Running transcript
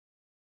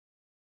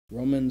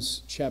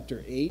Romans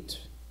chapter 8,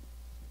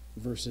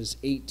 verses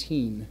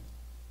 18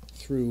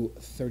 through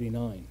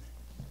 39.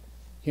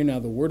 Hear now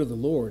the word of the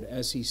Lord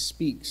as he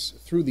speaks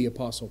through the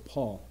Apostle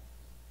Paul.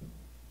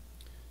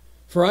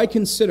 For I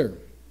consider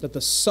that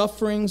the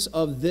sufferings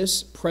of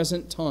this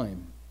present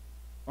time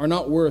are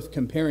not worth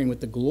comparing with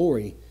the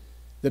glory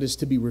that is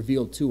to be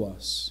revealed to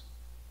us.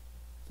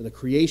 For the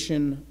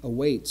creation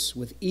awaits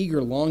with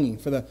eager longing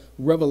for the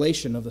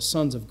revelation of the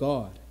sons of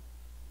God.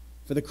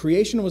 For the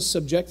creation was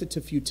subjected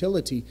to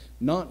futility,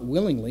 not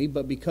willingly,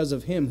 but because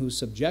of him who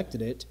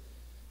subjected it,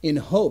 in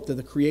hope that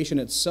the creation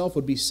itself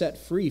would be set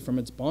free from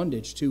its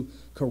bondage to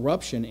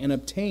corruption and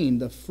obtain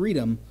the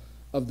freedom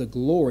of the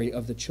glory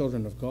of the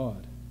children of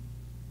God.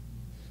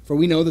 For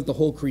we know that the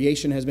whole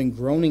creation has been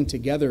groaning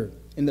together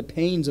in the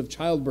pains of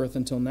childbirth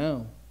until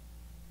now.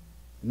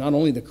 Not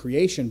only the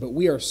creation, but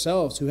we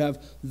ourselves who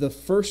have the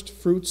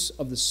firstfruits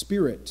of the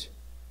Spirit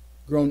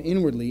groan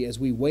inwardly as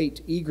we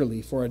wait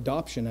eagerly for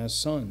adoption as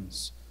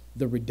sons,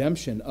 the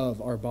redemption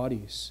of our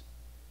bodies.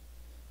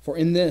 For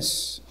in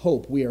this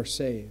hope we are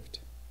saved.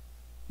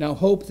 Now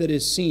hope that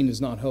is seen is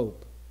not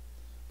hope.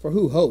 For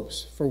who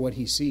hopes for what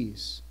he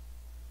sees?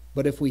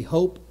 But if we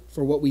hope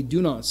for what we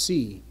do not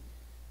see,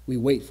 we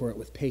wait for it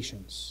with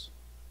patience.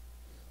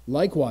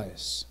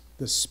 Likewise,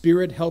 the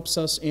Spirit helps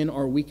us in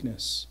our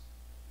weakness.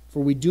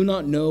 For we do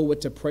not know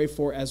what to pray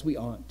for as we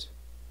ought,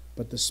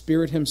 but the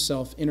Spirit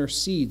himself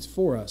intercedes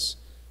for us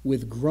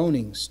with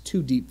groanings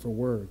too deep for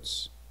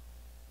words.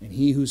 And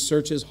he who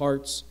searches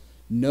hearts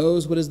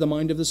knows what is the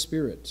mind of the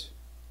Spirit,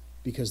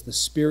 because the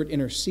Spirit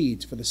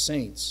intercedes for the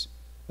saints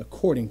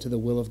according to the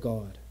will of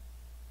God.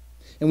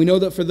 And we know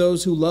that for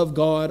those who love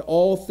God,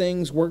 all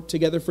things work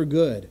together for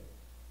good,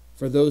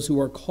 for those who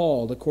are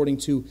called according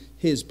to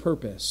his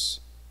purpose.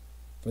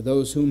 For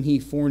those whom he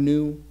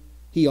foreknew,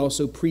 he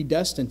also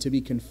predestined to be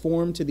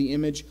conformed to the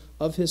image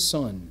of his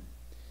Son,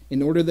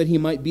 in order that he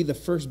might be the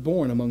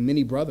firstborn among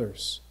many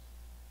brothers.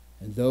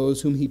 And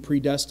those whom he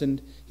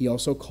predestined, he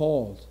also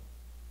called.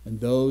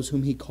 And those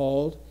whom he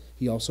called,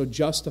 he also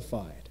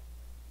justified.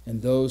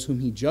 And those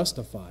whom he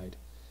justified,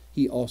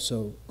 he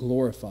also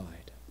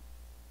glorified.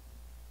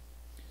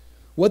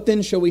 What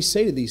then shall we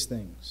say to these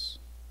things?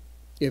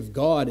 If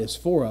God is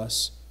for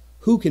us,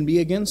 who can be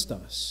against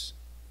us?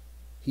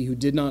 He who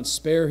did not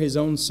spare his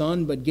own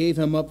Son, but gave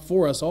him up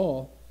for us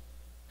all,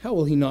 how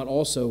will he not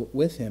also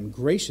with him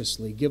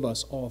graciously give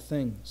us all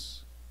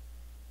things?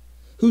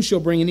 Who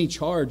shall bring any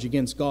charge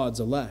against God's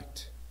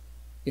elect?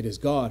 It is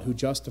God who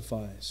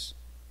justifies.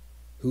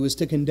 Who is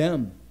to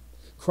condemn?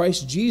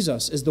 Christ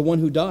Jesus is the one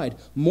who died,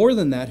 more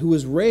than that, who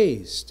was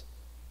raised,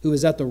 who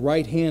is at the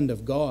right hand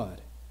of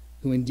God,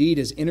 who indeed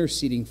is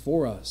interceding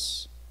for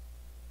us.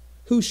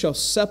 Who shall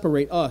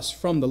separate us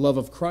from the love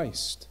of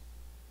Christ?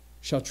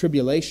 Shall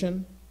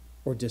tribulation,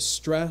 or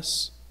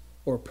distress,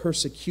 or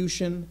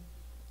persecution,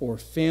 or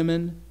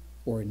famine,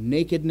 or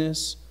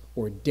nakedness,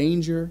 or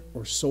danger,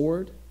 or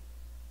sword?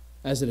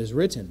 As it is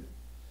written,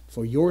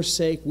 for your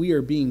sake we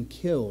are being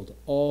killed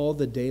all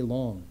the day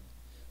long.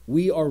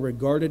 We are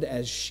regarded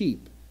as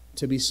sheep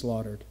to be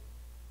slaughtered.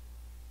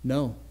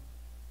 No,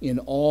 in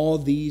all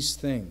these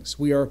things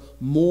we are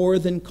more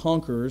than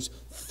conquerors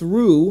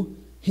through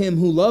him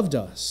who loved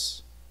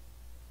us.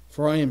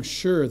 For I am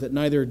sure that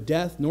neither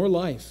death nor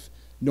life,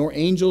 nor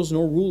angels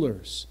nor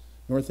rulers,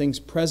 nor things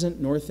present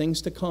nor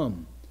things to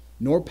come,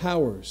 nor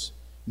powers,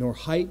 nor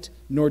height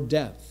nor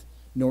depth,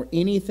 nor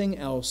anything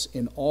else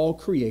in all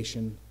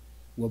creation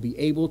will be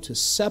able to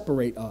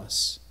separate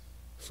us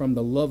from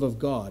the love of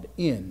God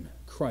in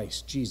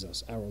Christ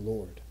Jesus our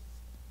Lord.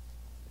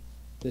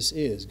 This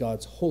is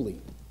God's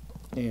holy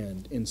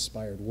and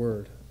inspired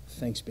word.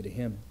 Thanks be to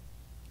him.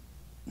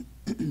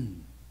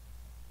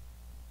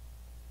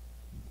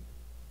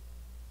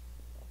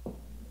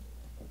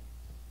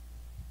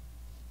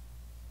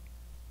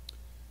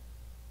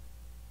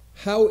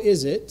 How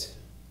is it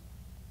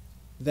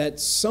that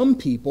some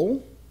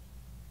people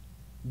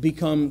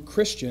become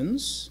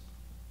Christians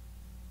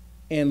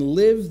and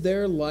live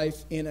their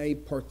life in a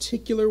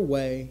particular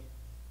way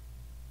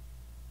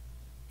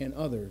and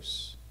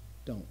others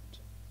don't?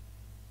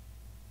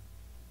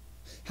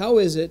 How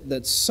is it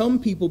that some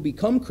people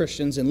become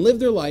Christians and live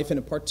their life in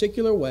a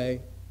particular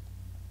way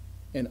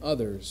and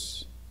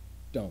others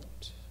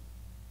don't?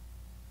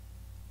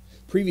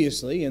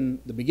 Previously,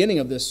 in the beginning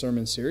of this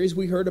sermon series,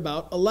 we heard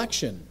about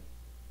election.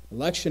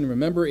 Election,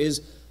 remember,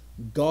 is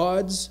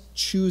God's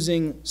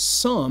choosing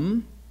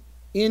some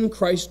in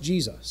Christ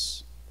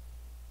Jesus,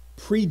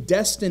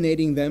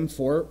 predestinating them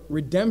for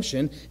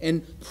redemption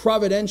and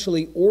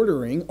providentially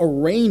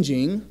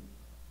arranging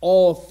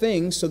all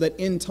things so that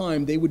in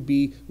time they would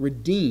be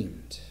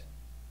redeemed.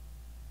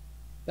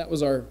 That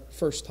was our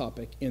first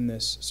topic in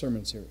this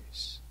sermon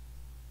series.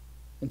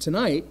 And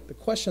tonight, the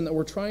question that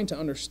we're trying to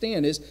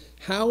understand is,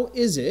 how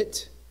is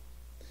it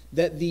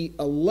that the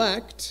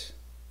elect,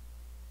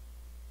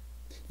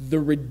 the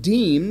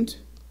redeemed,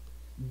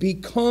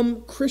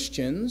 become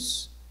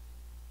Christians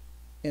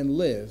and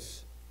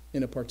live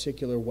in a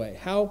particular way?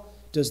 How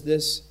does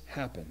this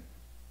happen?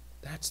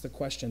 That's the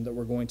question that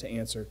we're going to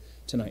answer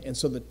tonight. And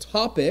so the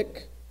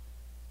topic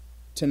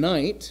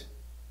tonight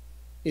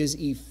is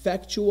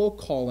effectual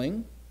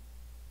calling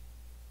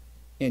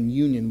and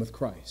union with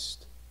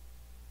Christ.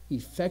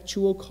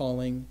 Effectual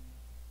calling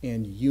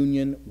and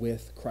union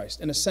with Christ.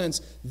 In a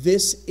sense,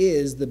 this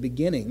is the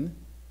beginning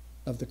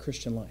of the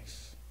Christian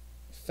life.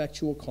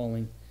 Effectual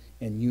calling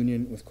and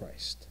union with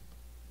Christ.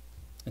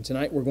 And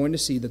tonight we're going to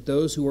see that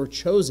those who are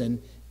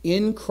chosen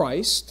in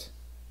Christ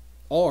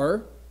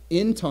are,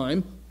 in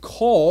time,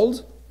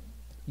 called,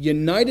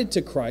 united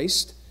to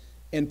Christ,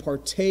 and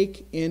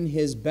partake in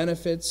his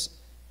benefits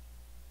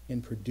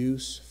and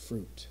produce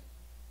fruit.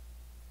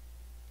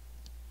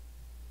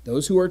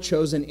 Those who are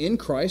chosen in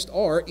Christ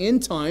are, in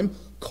time,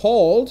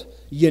 called,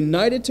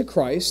 united to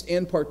Christ,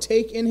 and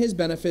partake in his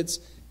benefits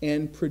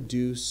and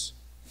produce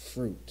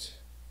fruit.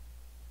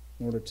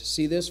 In order to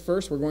see this,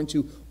 first we're going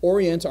to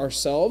orient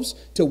ourselves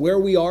to where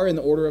we are in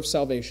the order of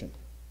salvation.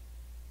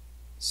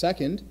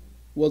 Second,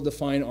 we'll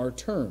define our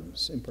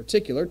terms. In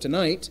particular,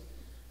 tonight,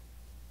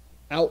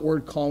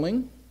 outward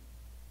calling,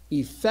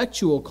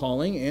 effectual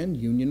calling, and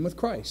union with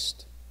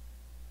Christ.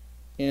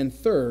 And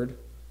third,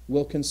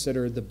 we'll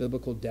consider the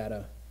biblical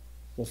data.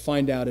 We'll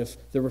find out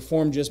if the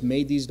Reformed just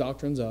made these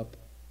doctrines up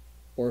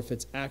or if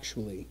it's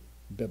actually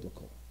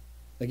biblical.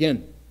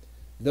 Again,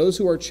 those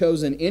who are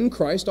chosen in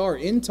Christ are,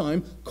 in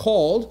time,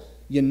 called,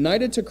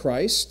 united to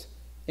Christ,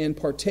 and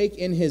partake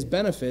in his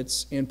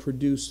benefits and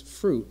produce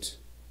fruit.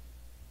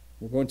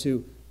 We're going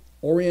to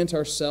orient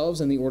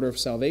ourselves in the order of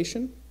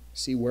salvation,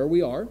 see where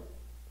we are.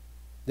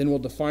 Then we'll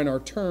define our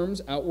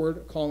terms,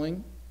 outward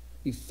calling,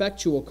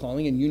 effectual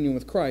calling, and union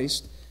with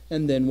Christ,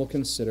 and then we'll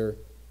consider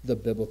the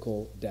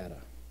biblical data.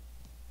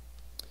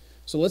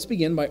 So let's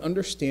begin by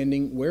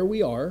understanding where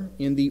we are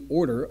in the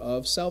order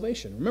of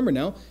salvation. Remember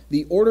now,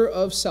 the order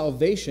of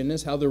salvation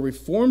is how the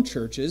Reformed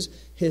churches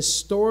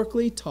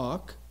historically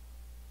talk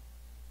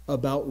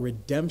about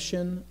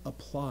redemption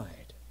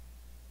applied.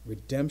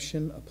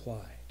 Redemption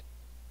applied.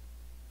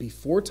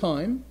 Before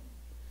time,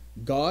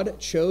 God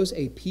chose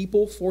a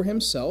people for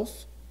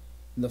himself.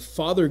 And the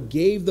Father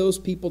gave those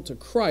people to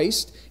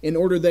Christ in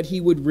order that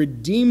he would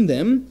redeem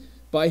them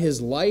by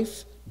his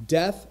life,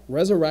 death,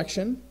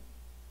 resurrection.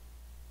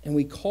 And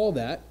we call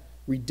that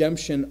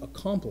redemption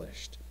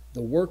accomplished.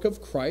 The work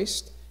of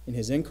Christ in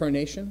his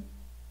incarnation,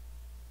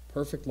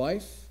 perfect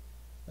life,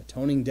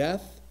 atoning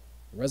death,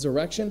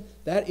 resurrection,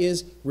 that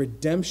is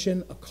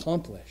redemption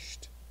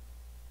accomplished.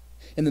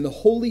 And then the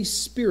Holy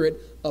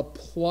Spirit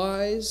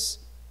applies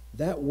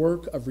that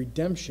work of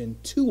redemption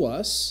to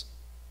us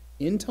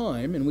in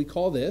time, and we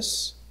call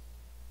this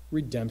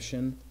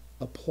redemption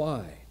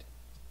applied.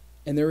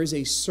 And there is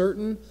a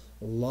certain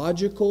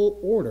logical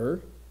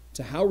order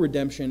to how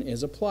redemption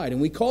is applied.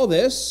 And we call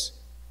this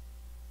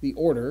the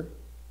order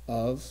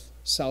of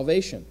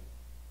salvation.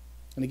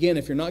 And again,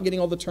 if you're not getting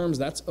all the terms,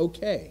 that's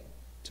okay.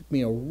 It took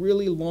me a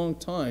really long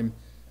time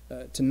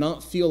to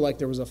not feel like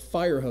there was a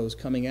fire hose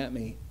coming at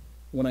me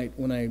when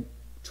I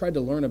tried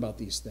to learn about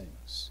these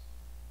things.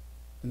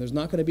 And there's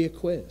not going to be a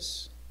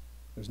quiz.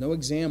 There's no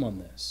exam on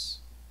this.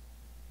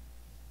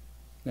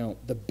 Now,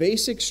 the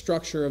basic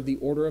structure of the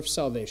order of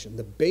salvation,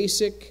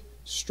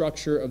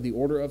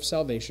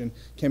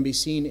 can be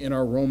seen in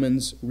our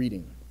Romans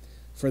reading.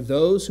 For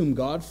those whom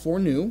God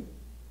foreknew,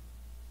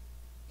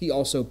 he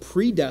also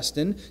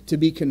predestined to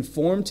be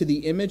conformed to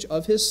the image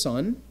of his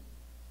Son,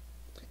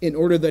 in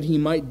order that he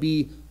might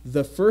be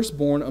the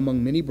firstborn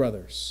among many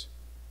brothers.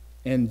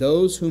 And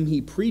those whom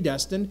he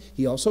predestined,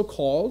 he also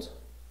called.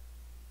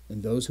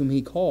 And those whom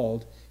he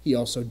called, he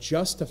also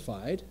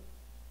justified.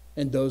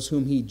 And those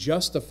whom he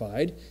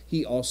justified,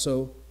 he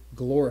also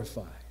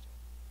glorified.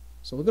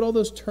 So look at all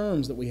those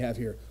terms that we have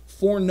here.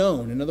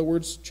 Foreknown, in other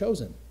words,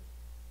 chosen.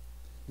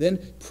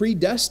 Then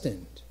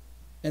predestined.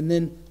 And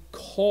then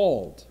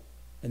called.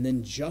 And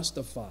then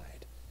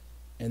justified.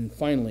 And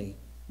finally,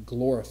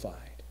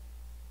 glorified.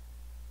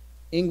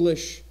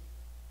 English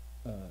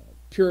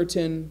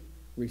Puritan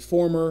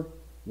reformer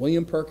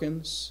William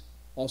Perkins,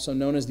 also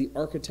known as the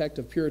architect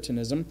of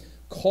Puritanism,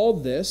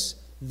 called this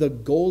the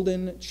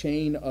golden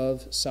chain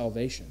of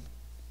salvation.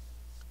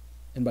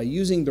 And by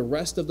using the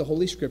rest of the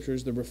Holy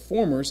Scriptures, the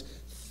Reformers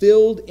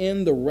filled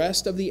in the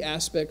rest of the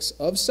aspects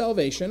of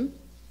salvation,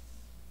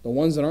 the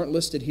ones that aren't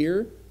listed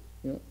here.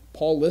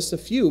 Paul lists a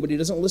few, but he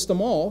doesn't list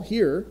them all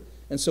here.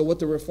 And so what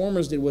the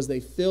Reformers did was they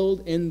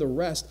filled in the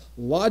rest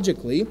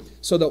logically,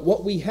 so that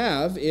what we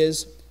have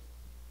is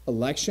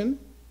election,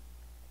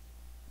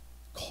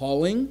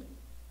 calling,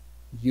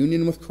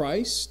 union with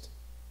Christ,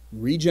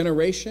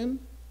 regeneration,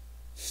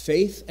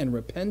 faith and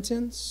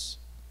repentance,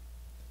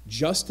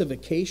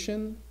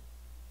 justification,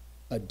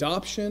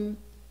 adoption,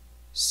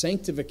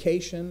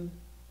 sanctification,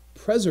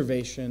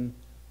 preservation,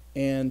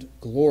 and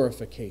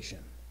glorification.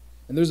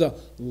 And there's a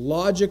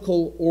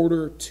logical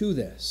order to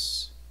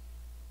this.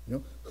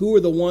 Who are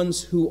the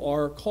ones who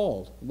are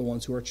called? The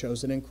ones who are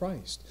chosen in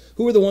Christ.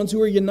 Who are the ones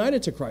who are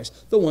united to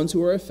Christ? The ones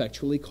who are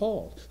effectually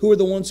called. Who are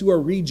the ones who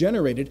are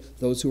regenerated?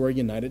 Those who are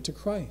united to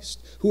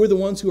Christ. Who are the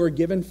ones who are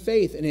given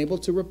faith and able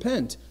to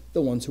repent?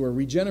 The ones who are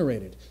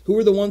regenerated. Who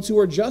are the ones who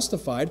are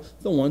justified?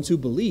 The ones who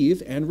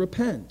believe and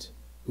repent.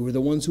 Who are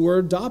the ones who are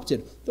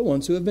adopted? The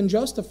ones who have been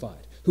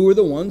justified. Who are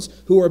the ones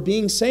who are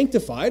being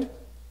sanctified?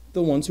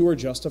 The ones who are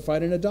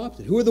justified and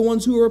adopted. Who are the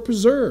ones who are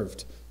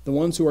preserved? The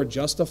ones who are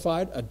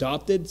justified,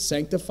 adopted,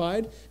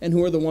 sanctified. And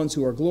who are the ones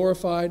who are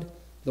glorified?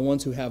 The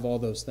ones who have all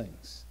those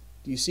things.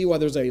 Do you see why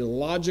there's a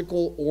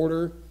logical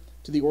order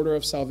to the order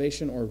of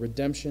salvation or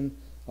redemption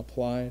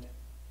applied?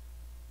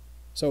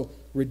 So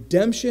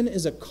redemption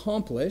is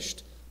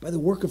accomplished by the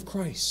work of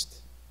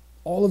Christ.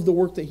 All of the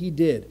work that he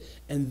did.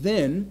 And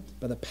then,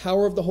 by the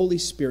power of the Holy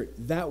Spirit,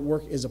 that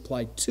work is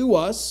applied to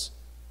us.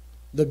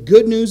 The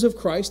good news of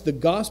Christ, the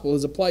gospel,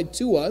 is applied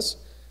to us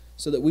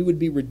so that we would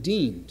be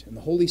redeemed. And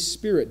the Holy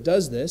Spirit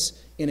does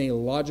this in a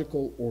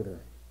logical order.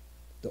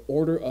 The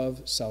order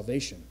of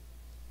salvation.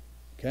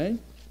 Okay?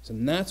 So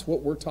that's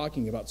what we're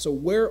talking about. So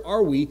where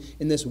are we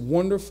in this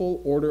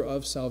wonderful order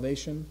of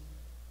salvation?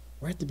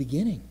 We're at the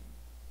beginning.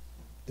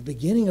 The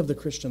beginning of the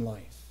Christian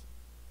life.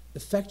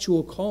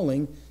 Effectual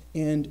calling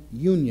and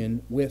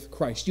union with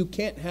Christ. You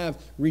can't have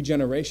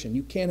regeneration.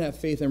 You can't have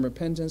faith and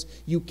repentance.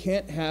 You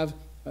can't have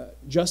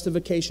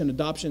justification,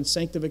 adoption,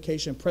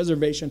 sanctification,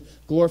 preservation,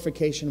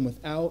 glorification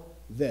without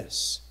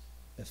this.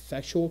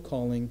 Effectual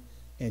calling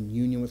and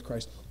union with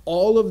Christ.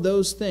 All of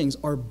those things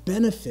are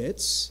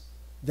benefits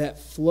that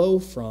flow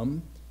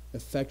from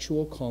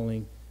effectual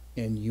calling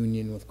and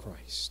union with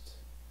Christ.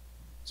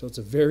 So it's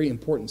a very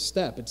important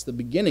step. It's the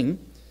beginning,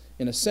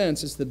 in a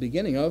sense, it's the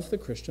beginning of the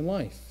Christian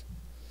life.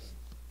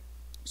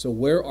 So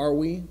where are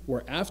we?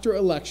 We're after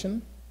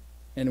election,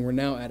 and we're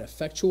now at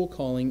effectual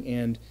calling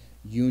and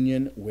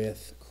union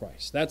with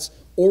Christ. That's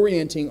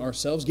orienting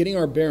ourselves, getting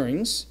our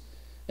bearings.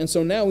 And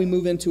so now we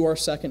move into our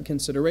second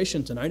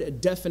consideration tonight, a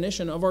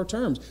definition of our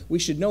terms. We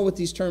should know what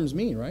these terms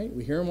mean, right?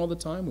 We hear them all the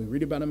time. We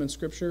read about them in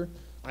Scripture.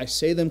 I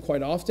say them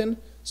quite often.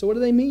 So what do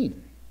they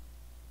mean?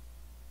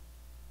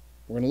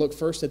 We're going to look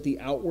first at the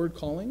outward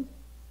calling.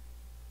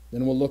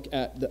 Then we'll look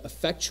at the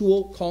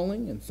effectual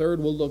calling. And third,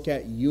 we'll look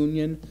at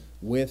union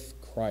with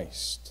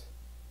Christ.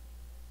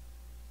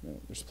 Now,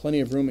 there's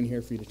plenty of room in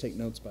here for you to take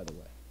notes, by the way.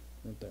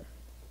 Right there.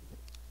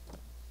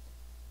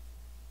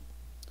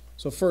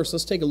 So first,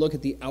 let's take a look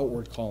at the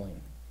outward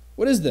calling.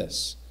 What is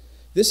this?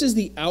 This is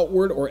the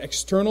outward or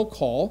external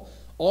call,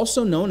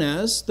 also known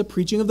as the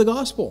preaching of the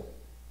gospel.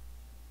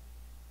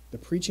 The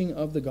preaching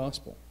of the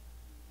gospel.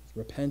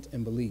 Repent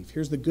and believe.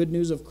 Here's the good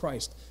news of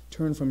Christ.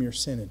 Turn from your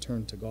sin and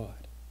turn to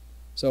God.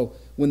 So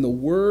when the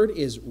word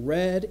is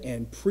read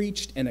and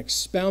preached and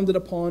expounded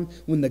upon,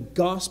 when the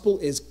gospel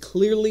is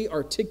clearly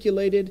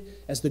articulated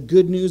as the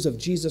good news of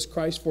Jesus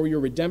Christ for your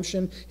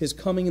redemption, his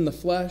coming in the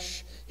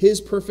flesh,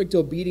 his perfect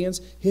obedience,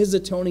 his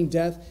atoning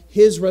death,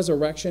 his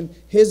resurrection,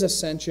 his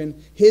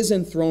ascension, his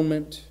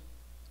enthronement,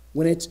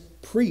 when it's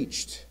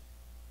preached,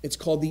 it's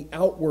called the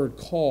outward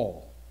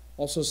call,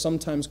 also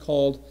sometimes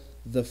called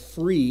the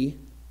free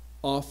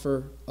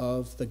offer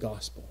of the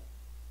gospel.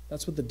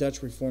 That's what the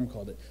Dutch Reform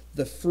called it.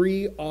 The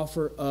free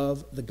offer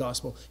of the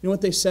gospel. You know what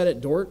they said at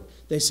Dort?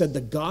 They said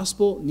the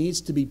gospel needs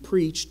to be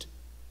preached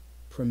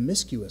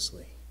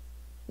promiscuously.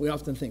 We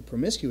often think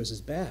promiscuous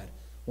is bad.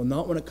 Well,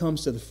 not when it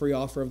comes to the free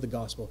offer of the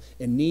gospel.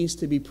 It needs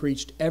to be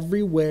preached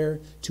everywhere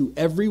to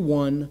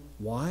everyone.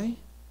 Why?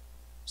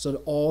 So that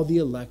all the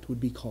elect would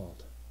be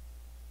called.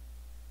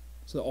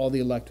 So that all the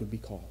elect would be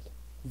called.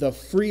 The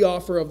free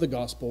offer of the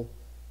gospel,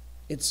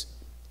 it's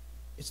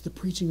the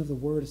preaching of the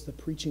word, it's the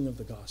preaching of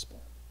the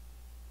gospel.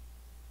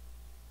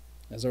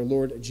 As our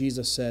Lord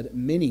Jesus said,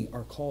 many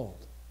are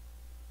called,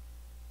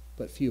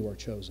 but few are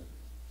chosen.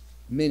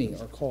 Many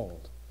are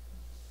called.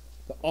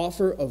 The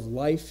offer of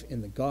life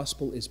in the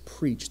gospel is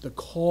preached. The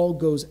call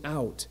goes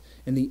out,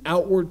 and the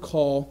outward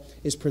call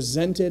is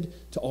presented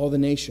to all the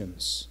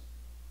nations.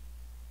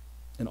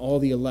 And all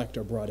the elect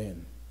are brought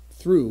in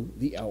through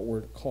the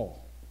outward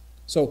call.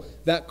 So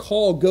that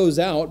call goes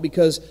out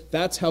because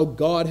that's how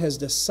God has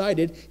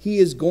decided he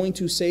is going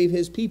to save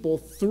his people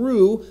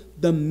through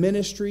the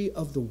ministry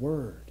of the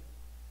word.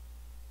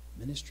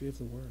 Ministry of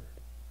the word.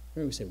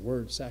 Remember we say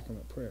word,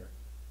 sacrament, prayer.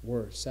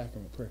 Word,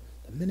 sacrament, prayer.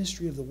 The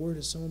ministry of the word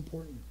is so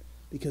important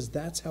because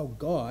that's how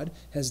God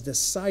has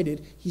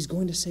decided he's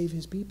going to save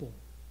his people.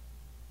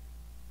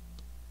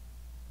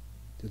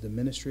 Through the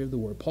ministry of the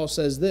word. Paul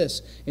says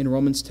this in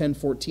Romans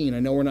 10:14. I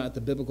know we're not at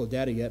the biblical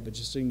data yet, but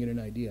just so you can get an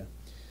idea.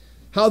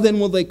 How then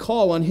will they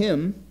call on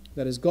him,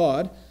 that is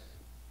God,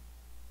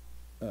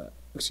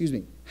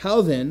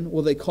 how then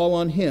will they call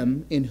on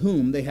him in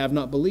whom they have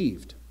not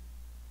believed?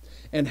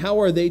 And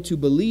how are they to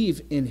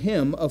believe in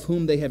him of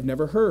whom they have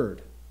never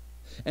heard?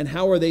 And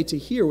how are they to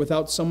hear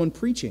without someone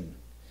preaching?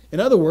 In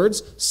other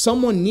words,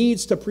 someone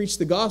needs to preach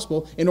the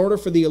gospel in order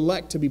for the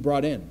elect to be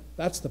brought in.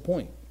 That's the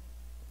point.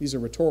 These are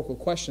rhetorical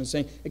questions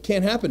saying it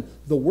can't happen.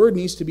 The word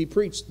needs to be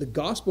preached. The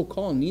gospel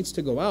call needs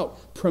to go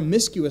out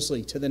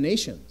promiscuously to the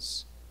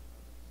nations.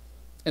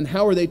 And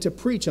how are they to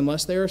preach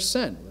unless they are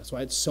sent? That's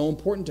why it's so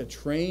important to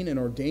train and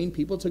ordain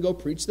people to go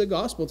preach the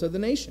gospel to the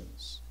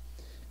nations.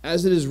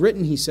 As it is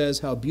written, he says,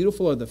 how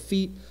beautiful are the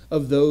feet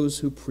of those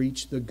who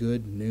preach the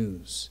good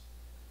news.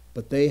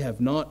 but they have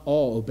not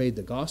all obeyed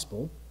the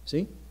gospel.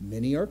 See,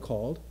 many are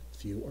called,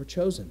 few are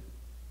chosen.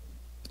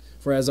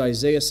 For as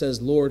Isaiah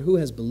says, Lord, who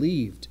has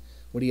believed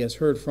what he has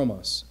heard from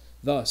us?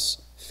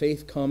 Thus,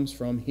 faith comes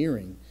from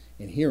hearing,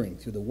 and hearing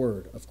through the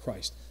word of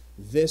Christ.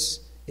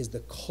 This is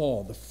the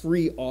call, the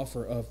free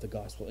offer of the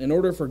gospel. In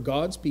order for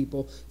God's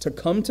people to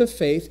come to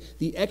faith,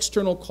 the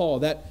external call,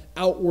 that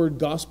outward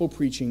gospel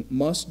preaching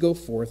must go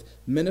forth.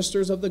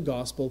 Ministers of the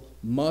gospel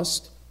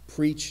must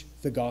preach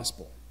the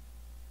gospel.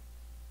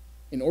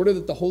 In order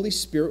that the Holy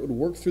Spirit would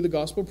work through the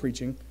gospel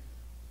preaching,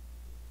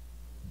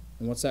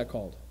 and what's that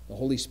called? The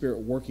Holy Spirit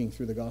working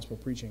through the gospel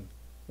preaching.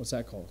 What's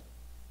that called?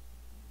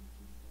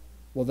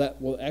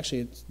 Well, actually,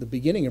 it's the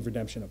beginning of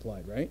redemption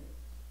applied, right?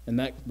 And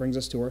that brings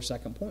us to our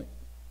second point,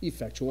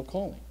 effectual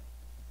calling.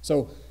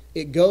 So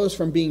it goes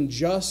from being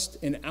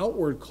just an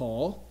outward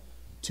call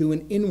to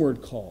an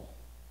inward call,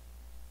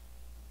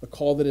 a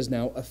call that is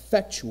now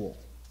effectual.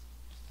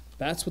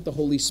 That's what the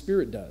Holy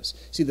Spirit does.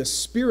 See, the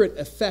Spirit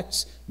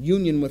affects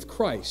union with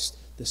Christ.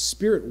 The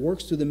Spirit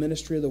works through the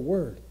ministry of the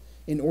Word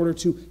in order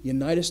to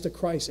unite us to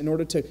Christ, in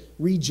order to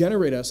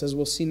regenerate us, as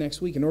we'll see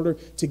next week, in order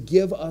to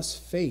give us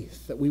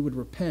faith that we would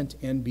repent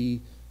and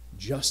be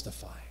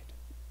justified.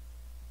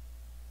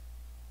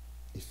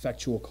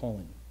 Effectual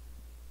calling.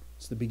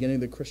 It's the beginning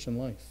of the Christian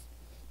life.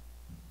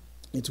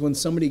 It's when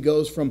somebody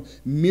goes from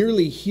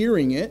merely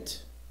hearing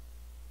it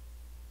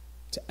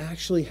to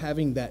actually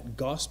having that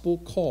gospel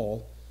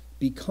call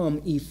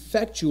become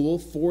effectual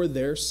for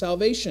their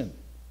salvation.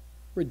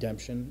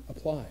 Redemption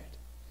applied.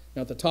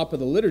 Now, at the top of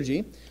the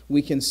liturgy,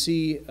 we can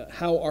see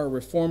how our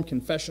Reformed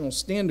confessional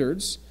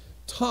standards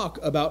talk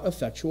about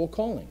effectual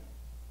calling.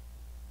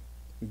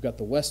 We've got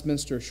the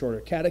Westminster Shorter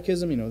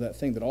Catechism, that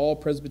thing that all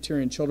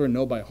Presbyterian children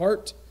know by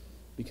heart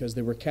because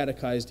they were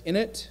catechized in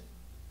it.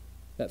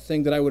 That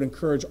thing that I would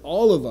encourage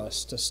all of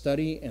us to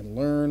study and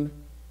learn.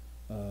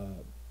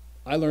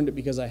 I learned it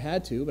because I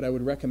had to, but I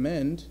would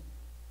recommend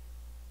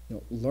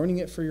learning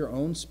it for your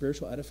own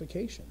spiritual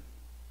edification.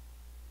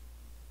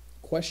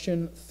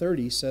 Question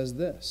 30 says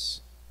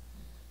this: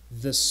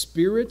 the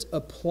Spirit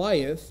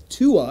applieth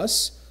to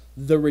us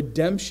the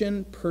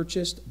redemption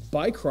purchased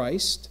by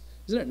Christ.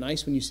 Isn't it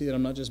nice when you see that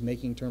I'm not just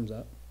making terms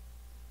up?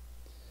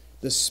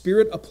 The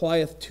Spirit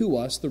applieth to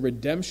us the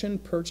redemption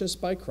purchased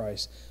by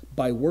Christ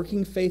by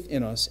working faith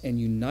in us and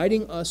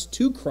uniting us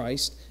to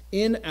Christ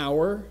in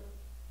our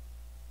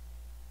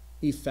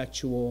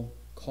effectual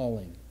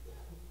calling.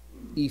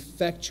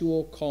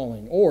 Effectual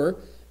calling. Or,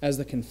 as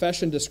the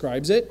confession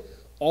describes it,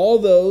 all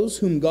those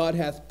whom God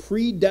hath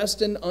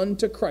predestined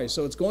unto Christ.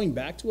 So it's going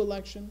back to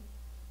election.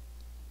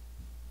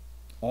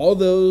 All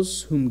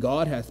those whom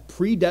God hath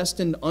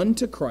predestined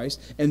unto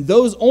Christ, and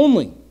those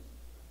only,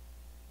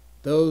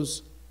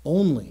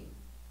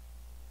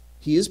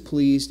 He is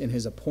pleased in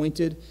His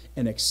appointed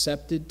and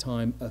accepted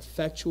time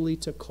effectually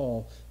to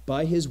call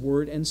by His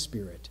word and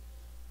Spirit.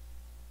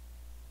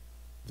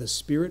 The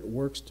Spirit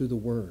works through the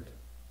Word.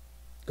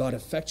 God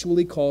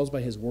effectually calls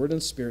by His word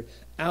and Spirit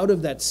out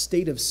of that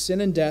state of sin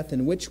and death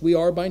in which we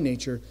are by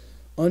nature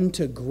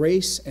unto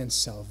grace and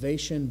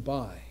salvation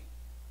by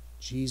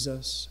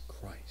Jesus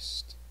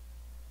Christ.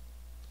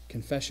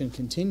 Confession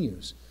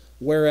continues.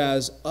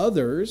 Whereas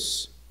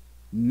others,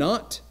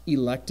 not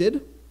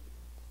elected,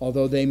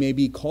 although they may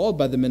be called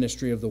by the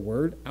ministry of the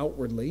word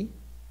outwardly,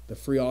 the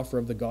free offer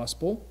of the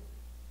gospel,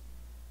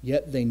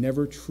 yet they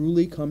never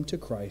truly come to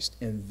Christ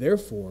and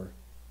therefore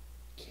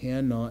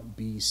cannot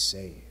be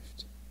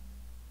saved.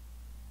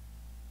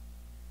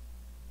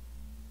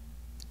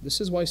 This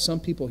is why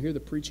some people hear the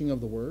preaching of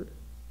the word,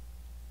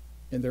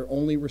 and their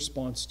only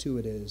response to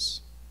it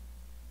is,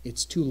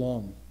 it's too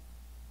long.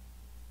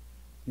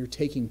 You're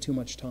taking too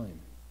much time.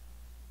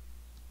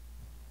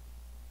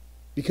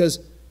 Because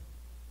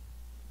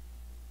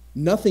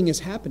nothing is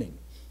happening.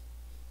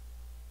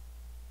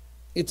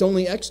 It's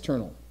only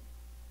external.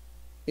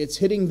 It's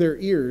hitting their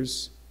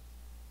ears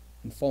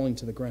and falling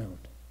to the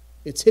ground.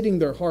 It's hitting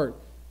their heart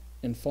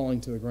and falling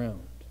to the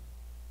ground.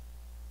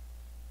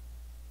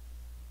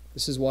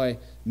 This is why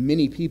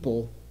many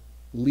people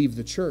leave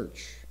the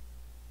church.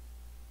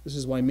 This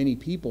is why many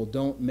people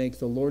don't make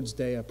the Lord's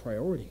Day a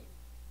priority.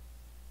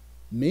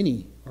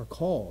 Many are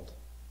called.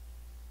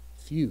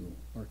 Few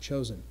are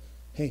chosen.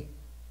 Hey,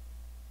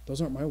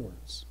 those aren't my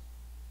words.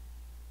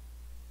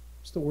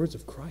 It's the words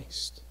of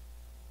Christ.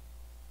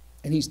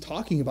 And He's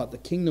talking about the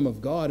kingdom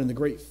of God and the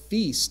great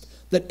feast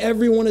that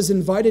everyone is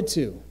invited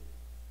to.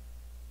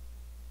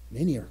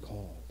 Many are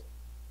called.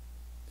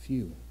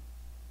 Few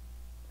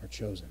are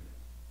chosen.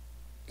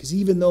 Because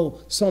even though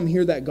some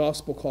hear that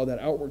gospel call, that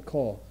outward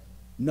call,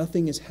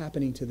 nothing is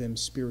happening to them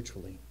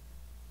spiritually.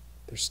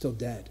 They're still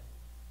dead.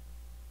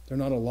 They're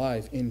not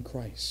alive in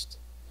Christ.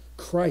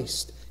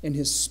 Christ and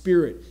His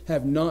Spirit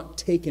have not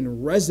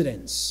taken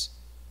residence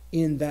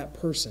in that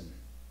person.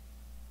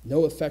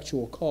 No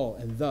effectual call,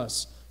 and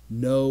thus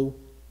no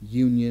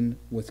union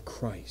with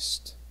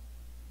Christ.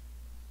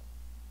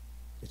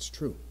 It's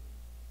true.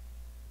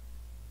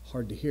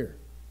 Hard to hear,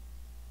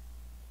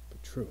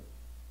 but true.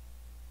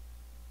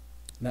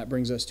 And that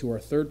brings us to our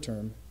third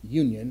term,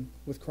 union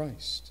with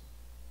Christ.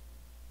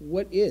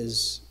 what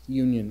is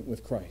union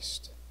with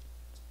Christ?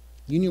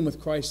 Union with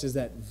Christ is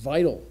that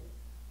vital,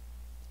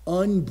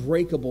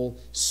 unbreakable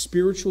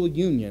spiritual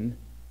union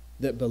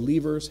that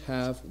believers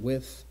have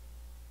with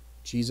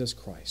Jesus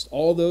Christ.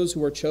 All those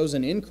who are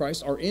chosen in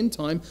Christ are in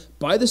time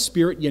by the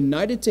Spirit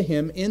united to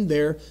Him in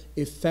their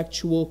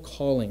effectual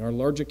calling. Our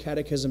larger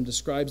catechism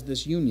describes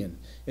this union.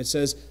 It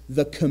says,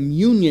 the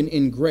communion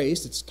in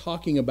grace, it's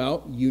talking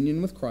about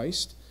union with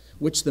Christ,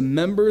 which the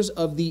members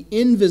of the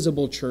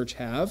invisible church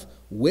have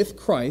with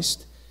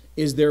Christ,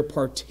 is their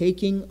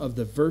partaking of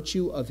the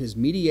virtue of His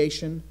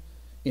mediation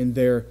in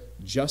their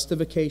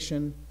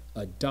justification,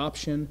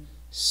 adoption,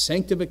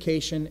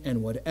 sanctification,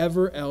 and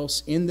whatever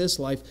else in this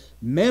life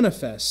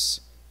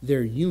manifests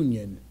their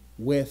union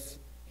with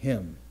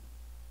Him.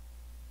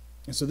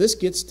 And so this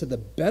gets to the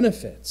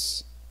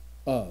benefits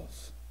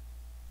of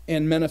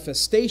and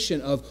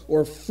manifestation of,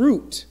 or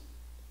fruit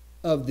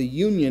of, the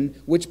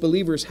union which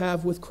believers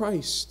have with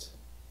Christ.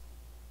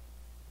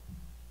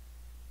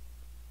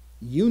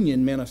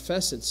 Union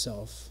manifests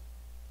itself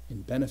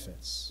in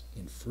benefits,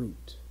 in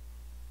fruit.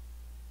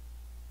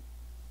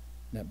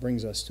 And that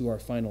brings us to our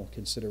final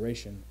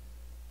consideration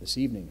this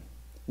evening.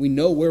 We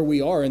know where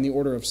we are in the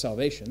order of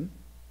salvation.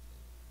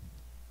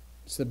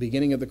 It's the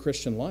beginning of the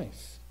Christian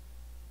life.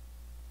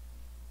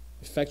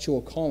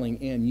 Effectual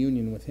calling and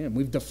union with Him.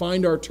 We've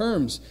defined our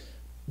terms.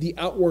 The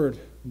outward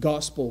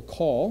gospel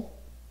call,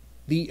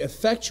 the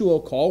effectual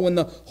call, when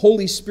the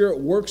Holy Spirit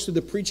works through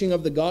the preaching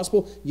of the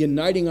gospel,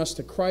 uniting us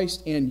to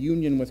Christ, and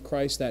union with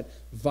Christ, that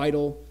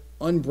vital,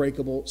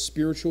 unbreakable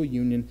spiritual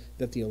union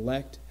that the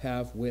elect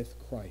have with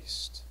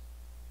Christ.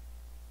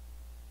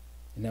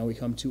 And now we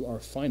come to our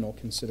final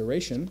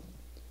consideration.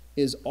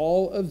 Is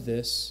all of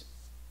this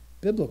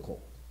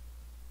biblical?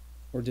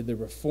 Or did the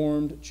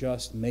Reformed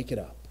just make it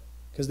up?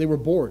 Because they were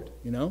bored,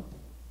 you know?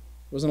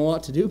 There wasn't a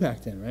lot to do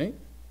back then, right?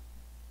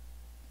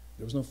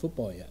 There was no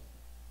football yet.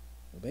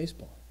 No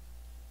baseball.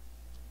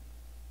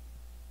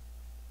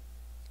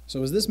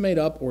 So is this made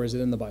up or is it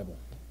in the Bible?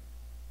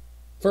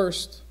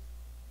 First,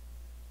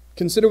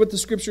 consider what the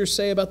Scriptures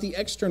say about the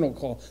external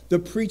call, the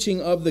preaching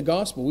of the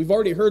gospel. We've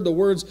already heard the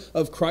words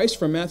of Christ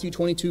from Matthew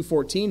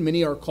 22:14.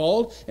 Many are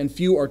called and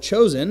few are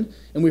chosen.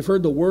 And we've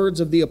heard the words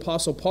of the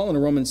Apostle Paul in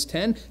Romans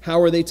 10.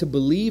 How are they to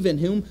believe in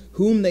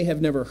whom they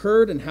have never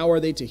heard? And how are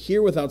they to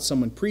hear without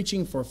someone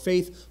preaching? For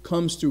faith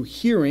comes through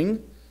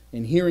hearing,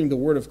 and hearing the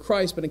word of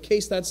Christ. But in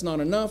case that's not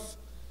enough,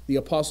 the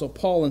Apostle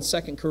Paul in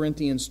 2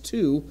 Corinthians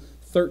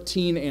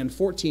 2:13 and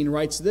 14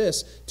 writes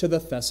this to the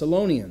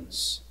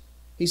Thessalonians.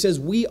 He says,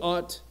 we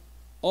ought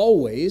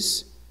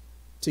always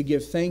to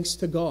give thanks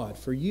to God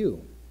for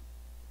you.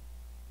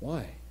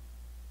 Why?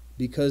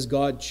 Because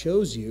God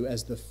chose you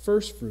as the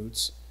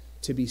firstfruits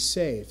to be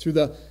saved through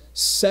the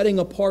setting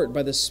apart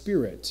by the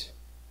Spirit.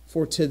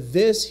 For to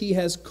this He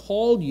has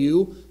called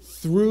you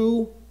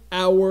through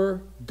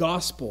our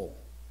gospel,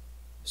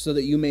 so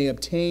that you may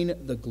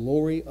obtain the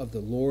glory of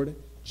the Lord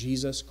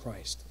Jesus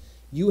Christ.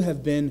 You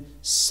have been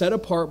set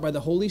apart by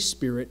the Holy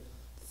Spirit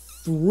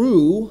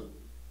through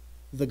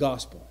the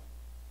gospel.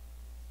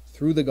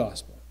 Through the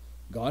gospel.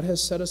 God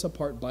has set us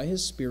apart by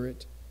His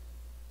Spirit.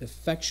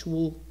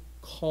 Effectual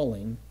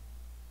calling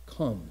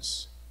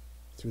comes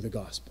through the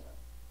gospel.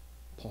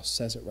 Paul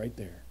says it right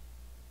there.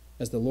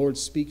 As the Lord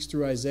speaks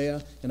through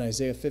Isaiah in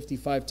Isaiah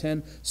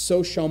 55:10,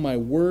 so shall my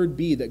word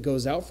be that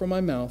goes out from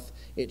my mouth.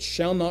 It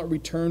shall not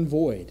return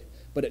void,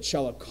 but it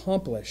shall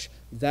accomplish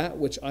that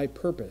which I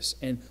purpose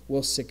and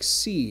will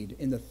succeed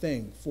in the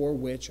thing for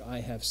which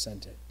I have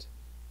sent it.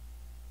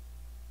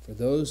 For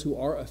those who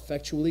are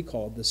effectually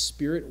called, the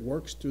Spirit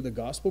works through the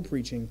gospel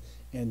preaching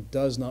and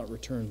does not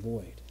return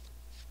void.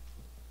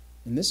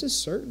 And this is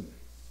certain.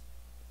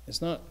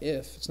 It's not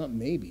if, it's not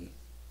maybe.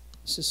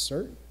 This is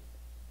certain.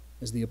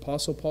 As the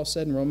Apostle Paul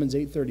said in Romans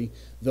 8:30,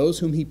 those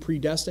whom He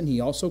predestined,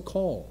 He also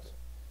called.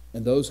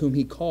 And those whom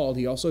He called,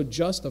 He also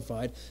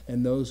justified.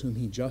 And those whom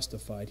He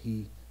justified,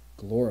 He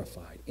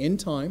glorified. In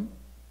time,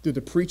 through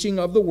the preaching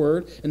of the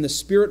word and the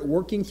Spirit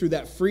working through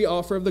that free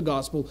offer of the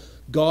gospel,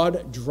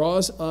 God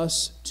draws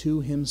us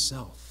to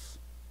Himself.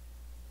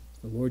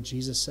 The Lord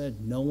Jesus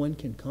said, no one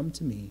can come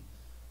to me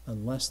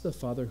unless the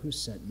Father who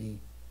sent me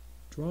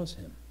draws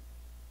him.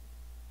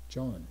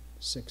 John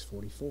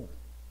 6:44.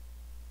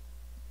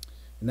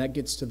 And that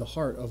gets to the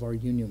heart of our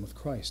union with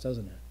Christ,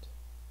 doesn't it?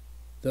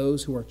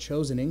 Those who are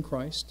chosen in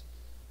Christ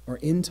are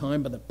in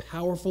time by the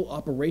powerful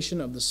operation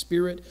of the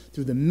Spirit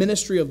through the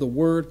ministry of the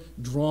Word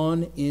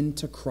drawn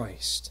into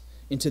Christ,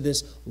 into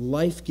this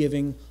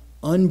life-giving,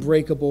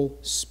 unbreakable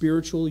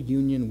spiritual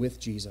union with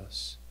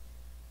Jesus.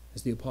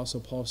 As the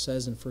Apostle Paul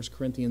says in 1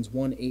 Corinthians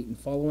 1:8 and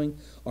following,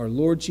 our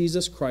Lord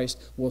Jesus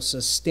Christ will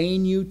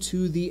sustain you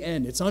to the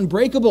end. It's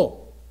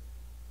unbreakable.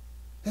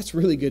 That's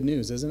really good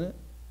news, isn't it?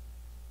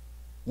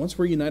 Once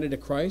we're united to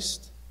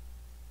Christ,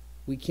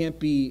 we can't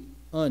be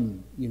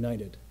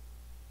ununited.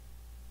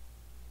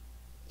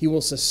 He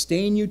will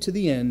sustain you to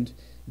the end,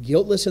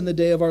 guiltless in the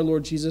day of our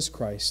Lord Jesus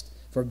Christ.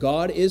 For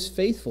God is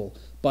faithful,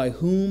 by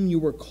whom you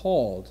were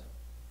called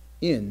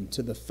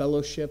into the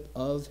fellowship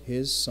of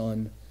His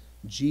Son,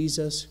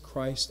 Jesus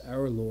Christ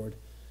our Lord,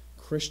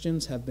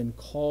 Christians have been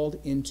called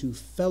into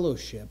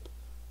fellowship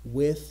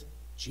with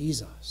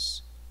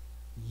Jesus,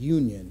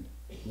 union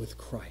with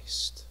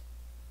Christ.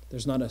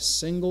 There's not a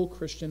single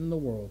Christian in the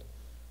world,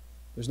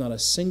 there's not a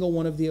single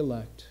one of the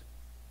elect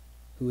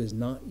who is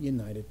not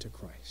united to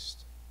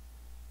Christ.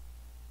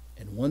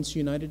 And once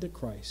united to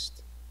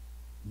Christ,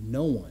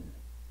 no one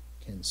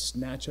can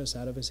snatch us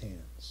out of his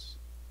hands.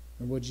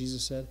 Remember what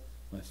Jesus said?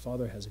 My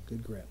Father has a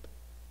good grip.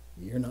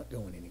 You're not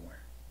going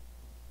anywhere.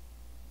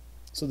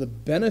 So the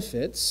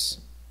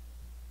benefits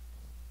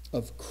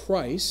of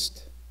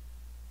Christ,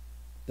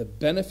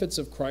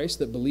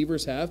 that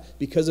believers have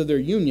because of their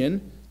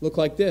union look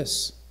like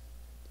this.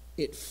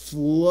 It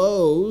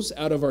flows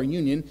out of our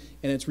union,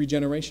 and it's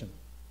regeneration.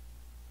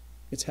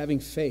 It's having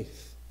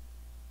faith.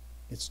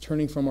 It's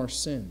turning from our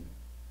sin.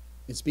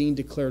 It's being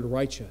declared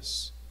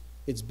righteous.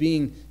 It's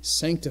being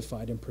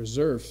sanctified and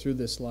preserved through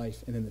this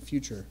life and in the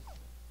future,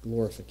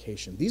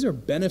 glorification. These are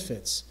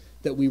benefits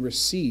that we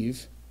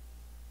receive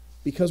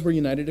because we're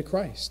united to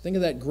Christ. Think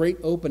of that great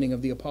opening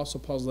of the Apostle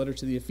Paul's letter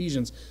to the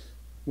Ephesians,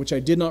 which I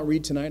did not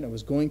read tonight. I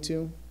was going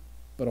to,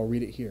 but I'll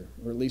read it here,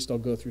 or at least I'll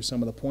go through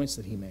some of the points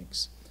that he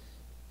makes.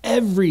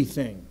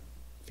 Everything,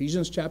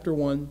 Ephesians chapter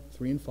 1,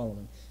 3 and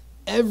following,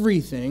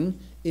 everything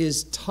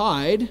is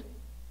tied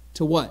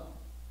to what?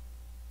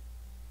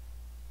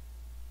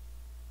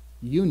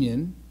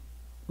 Union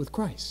with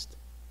Christ.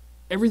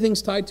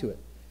 Everything's tied to it.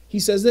 He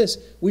says this,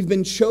 we've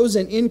been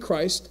chosen in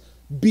Christ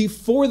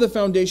before the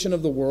foundation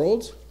of the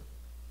world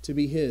to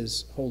be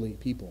his holy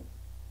people.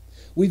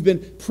 We've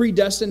been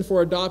predestined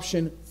for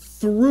adoption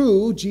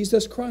through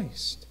Jesus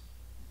Christ.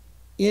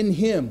 In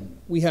him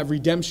we have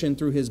redemption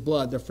through his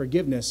blood, the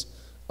forgiveness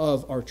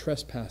of our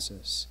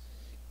trespasses.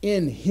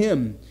 In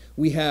him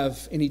we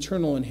have an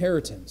eternal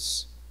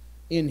inheritance.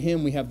 In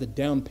him we have the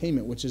down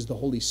payment, which is the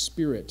Holy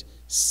Spirit,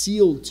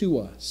 sealed to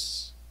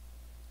us.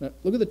 Now,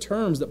 look at the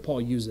terms that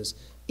Paul uses.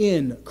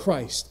 In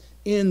Christ,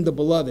 in the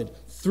beloved,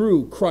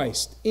 through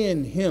Christ,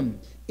 in him,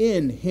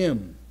 in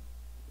him.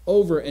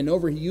 Over and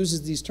over he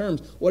uses these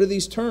terms. What are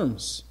these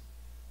terms?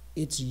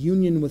 It's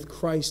union with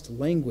Christ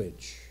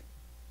language.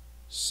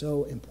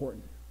 So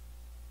important.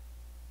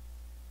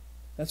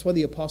 That's why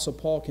the Apostle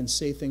Paul can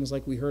say things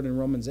like we heard in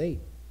Romans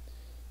 8.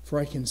 For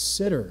I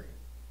consider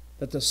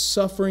that the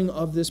suffering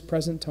of this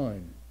present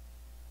time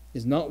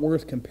is not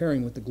worth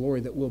comparing with the glory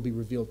that will be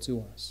revealed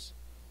to us.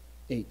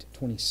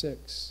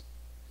 8:26.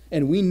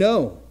 And we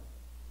know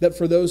that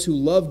for those who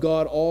love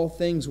God, all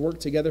things work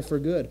together for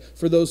good,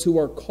 for those who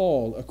are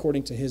called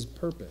according to his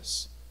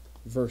purpose.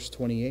 Verse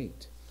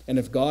 28. And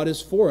if God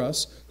is for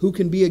us, who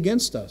can be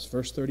against us?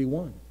 Verse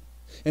 31.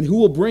 And who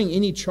will bring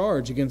any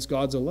charge against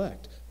God's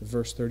elect?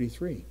 Verse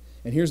 33.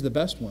 And here's the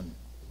best one.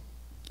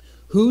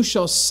 Who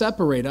shall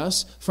separate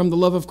us from the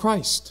love of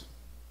Christ?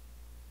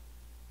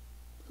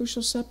 Who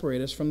shall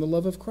separate us from the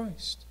love of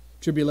Christ?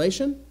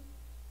 Tribulation?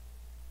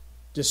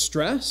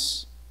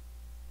 Distress?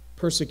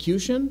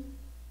 Persecution?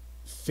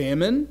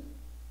 Famine?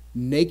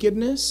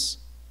 Nakedness?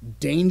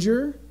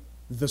 Danger?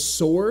 The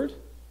sword?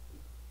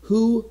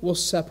 Who will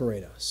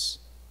separate us?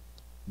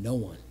 No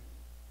one.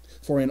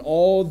 For in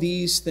all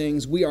these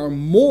things we are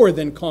more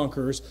than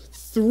conquerors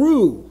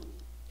through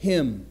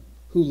him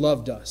who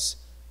loved us.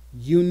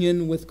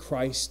 Union with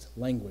Christ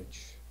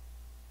language.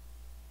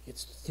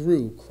 It's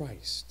through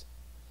Christ.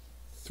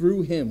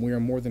 Through him we are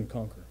more than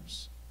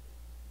conquerors.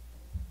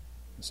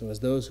 So as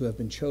those who have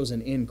been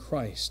chosen in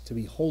Christ to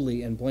be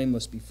holy and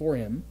blameless before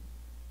him,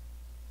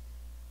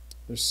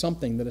 there's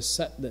something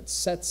that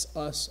sets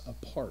us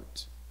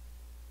apart.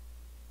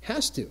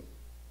 Has to.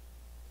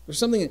 There's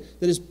something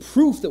that is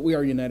proof that we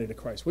are united to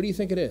Christ. What do you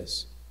think it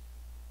is?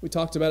 We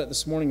talked about it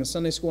this morning in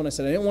Sunday school, and I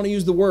said I didn't want to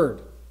use the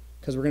word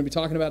because we're going to be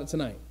talking about it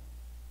tonight.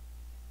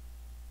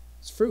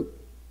 It's fruit.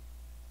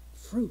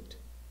 Fruit.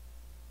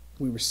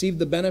 We receive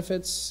the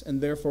benefits,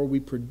 and therefore we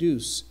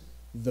produce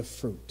the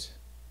fruit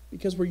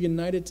because we're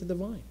united to the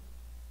vine.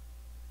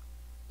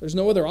 There's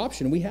no other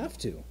option. We have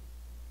to.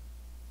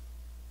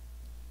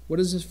 What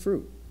is this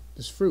fruit?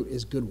 This fruit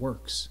is good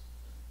works.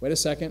 Wait a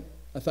second.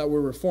 I thought we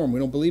were Reformed. We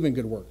don't believe in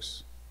good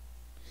works.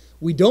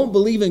 We don't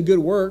believe in good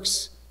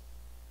works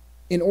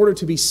in order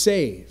to be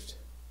saved.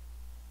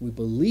 We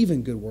believe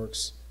in good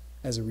works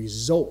as a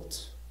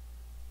result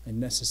and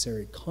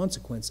necessary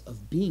consequence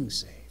of being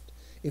saved.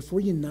 If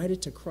we're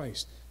united to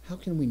Christ, how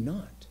can we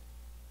not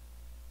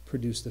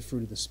produce the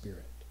fruit of the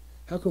Spirit?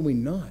 How can we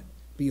not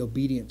be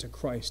obedient to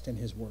Christ and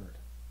his word?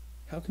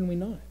 How can we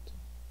not?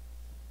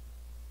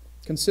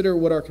 Consider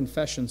what our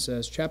confession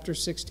says. Chapter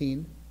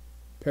 16,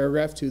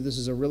 paragraph 2. This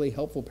is a really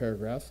helpful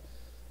paragraph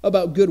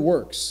about good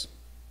works.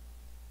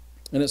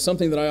 And it's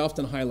something that I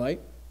often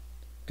highlight.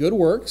 Good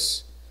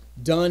works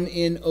done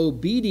in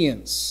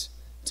obedience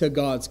to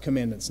God's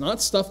commandments.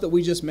 Not stuff that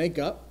we just make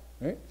up,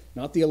 right?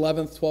 Not the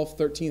 11th, 12th,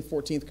 13th,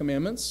 14th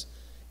commandments.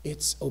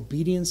 It's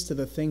obedience to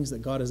the things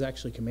that God has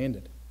actually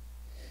commanded.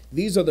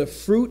 These are the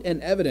fruit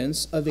and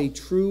evidence of a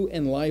true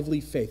and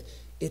lively faith.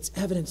 It's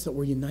evidence that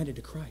we're united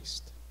to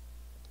Christ.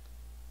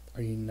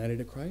 Are you united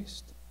to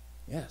Christ?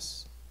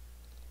 Yes.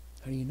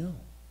 How do you know?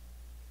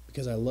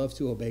 Because I love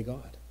to obey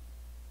God.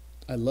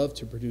 I love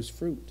to produce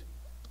fruit.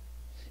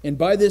 And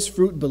by this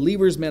fruit,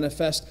 believers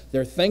manifest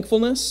their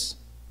thankfulness,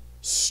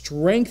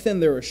 strengthen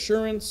their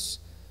assurance,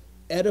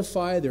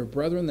 edify their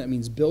brethren, that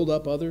means build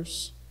up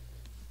others,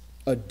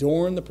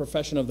 adorn the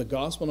profession of the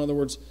gospel. In other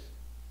words,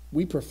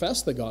 we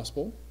profess the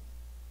gospel,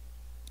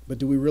 but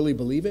do we really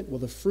believe it? Well,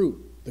 the fruit,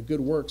 the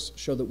good works,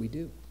 show that we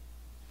do.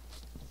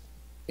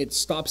 It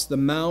stops the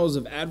mouths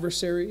of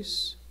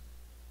adversaries,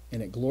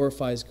 and it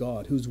glorifies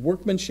God, whose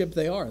workmanship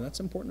they are. And that's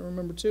important to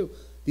remember too.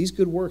 These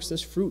good works,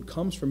 this fruit,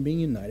 comes from being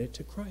united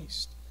to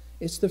Christ.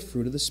 It's the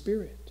fruit of the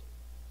Spirit.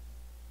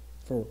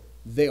 For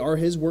they are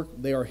his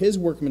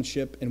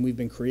workmanship, and we've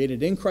been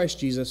created in Christ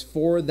Jesus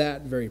for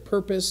that very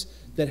purpose,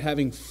 that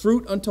having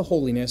fruit unto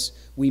holiness,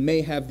 we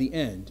may have the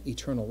end,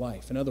 eternal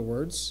life. In other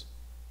words,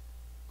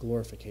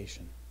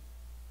 glorification.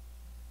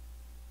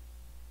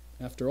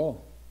 After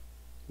all,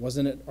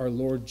 wasn't it our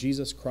Lord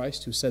Jesus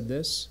Christ who said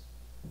this?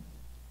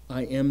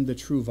 I am the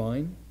true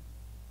vine,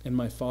 and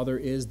my Father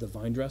is the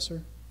vine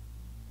dresser.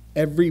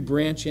 Every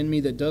branch in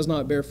me that does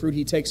not bear fruit,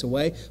 he takes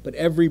away. But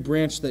every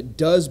branch that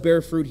does bear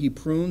fruit, he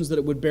prunes, that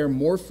it would bear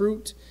more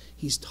fruit.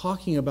 He's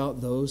talking about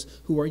those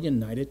who are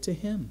united to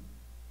him.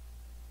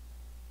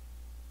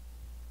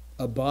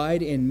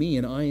 Abide in me,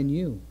 and I in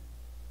you,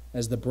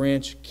 as the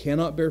branch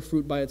cannot bear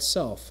fruit by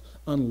itself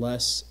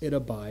unless it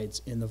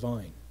abides in the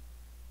vine.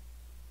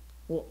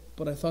 Well,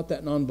 but I thought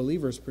that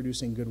non-believer is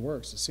producing good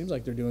works. It seems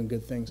like they're doing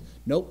good things.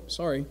 Nope,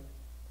 sorry,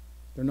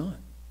 they're not.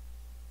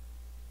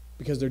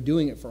 Because they're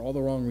doing it for all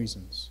the wrong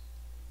reasons.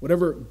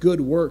 Whatever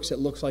good works it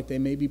looks like they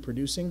may be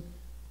producing,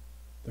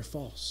 they're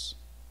false.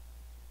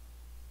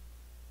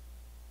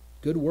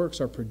 Good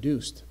works are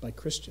produced by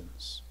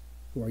Christians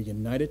who are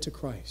united to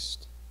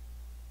Christ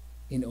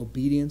in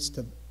obedience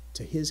to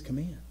his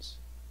commands.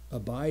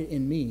 Abide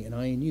in me, and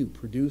I in you.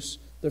 Produce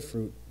the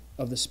fruit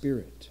of the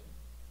Spirit.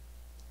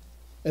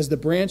 As the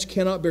branch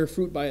cannot bear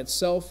fruit by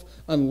itself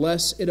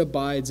unless it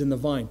abides in the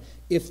vine.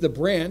 If the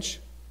branch,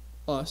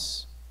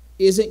 us,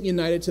 isn't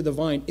united to the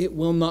vine, it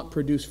will not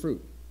produce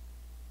fruit.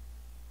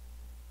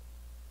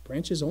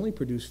 Branches only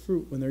produce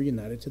fruit when they're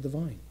united to the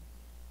vine.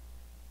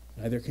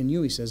 Neither can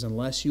you, he says,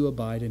 unless you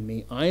abide in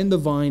me. I am the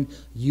vine,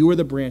 you are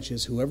the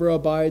branches. Whoever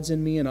abides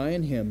in me and I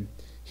in him,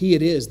 he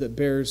it is that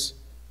bears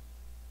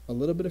a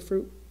little bit of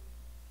fruit.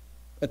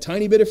 A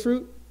tiny bit of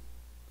fruit?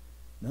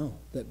 No,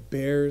 that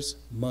bears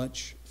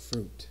much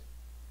fruit.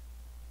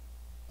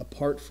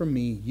 Apart from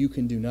me, you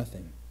can do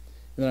nothing.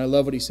 And then I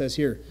love what he says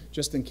here,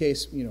 just in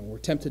case, we're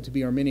tempted to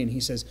be Arminian. He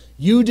says,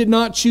 you did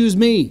not choose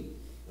me,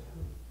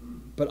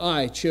 but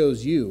I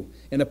chose you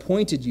and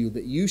appointed you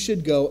that you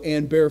should go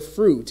and bear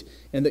fruit,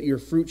 and that your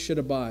fruit should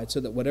abide, so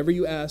that whatever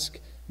you ask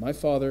my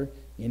Father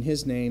in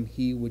his name,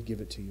 he would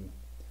give it to you.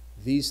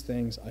 These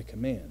things I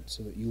command,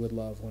 so that you would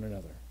love one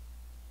another.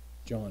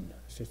 John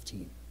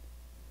 15.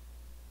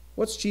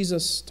 What's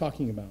Jesus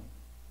talking about?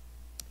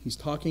 He's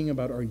talking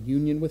about our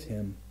union with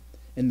him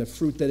and the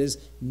fruit that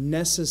is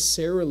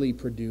necessarily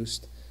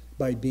produced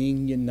by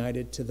being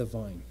united to the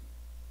vine,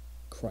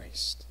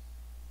 Christ.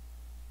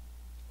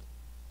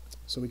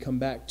 So we come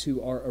back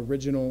to our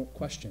original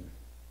question,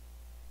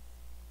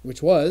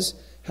 which was,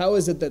 how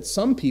is it that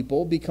some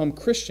people become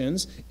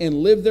Christians and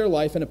live their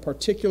life in a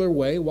particular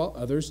way while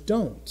others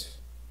don't?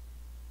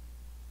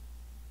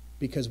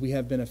 Because we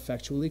have been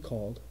effectually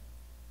called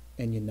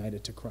and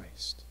united to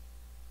Christ.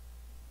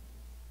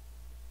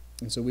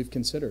 And so we've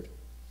considered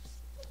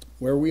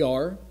where we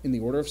are in the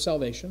order of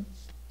salvation,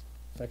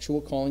 effectual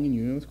calling and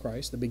union with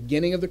Christ, the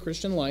beginning of the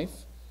Christian life.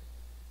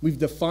 We've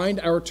defined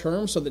our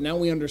terms so that now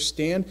we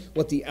understand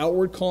what the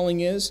outward calling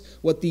is,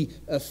 what the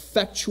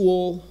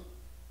effectual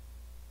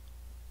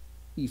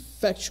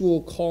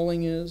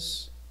calling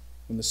is,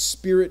 when the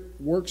Spirit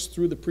works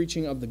through the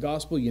preaching of the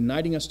gospel,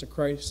 uniting us to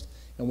Christ,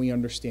 and we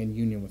understand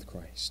union with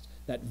Christ.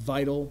 That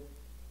vital,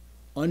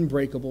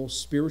 unbreakable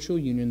spiritual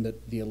union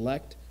that the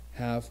elect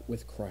have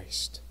with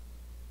Christ.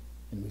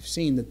 And we've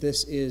seen that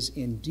this is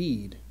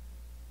indeed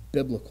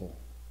biblical.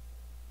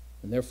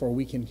 And therefore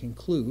we can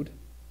conclude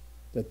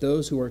that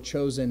those who are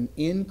chosen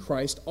in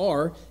Christ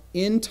are,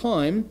 in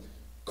time,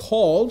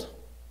 called,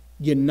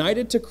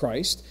 united to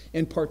Christ,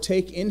 and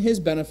partake in his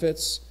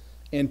benefits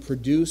and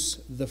produce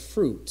the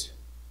fruit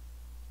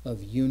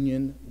of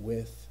union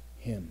with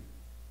him.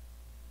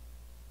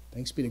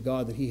 Thanks be to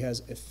God that he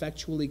has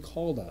effectually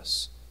called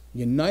us,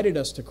 united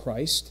us to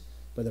Christ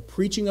by the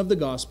preaching of the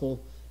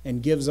gospel,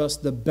 and gives us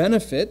the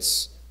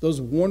benefits, those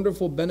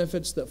wonderful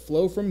benefits that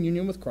flow from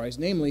union with Christ,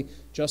 namely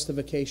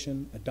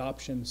justification,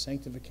 adoption,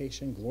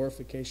 sanctification,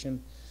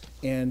 glorification,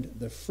 and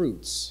the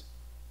fruits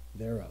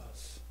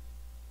thereof.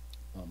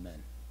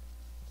 Amen.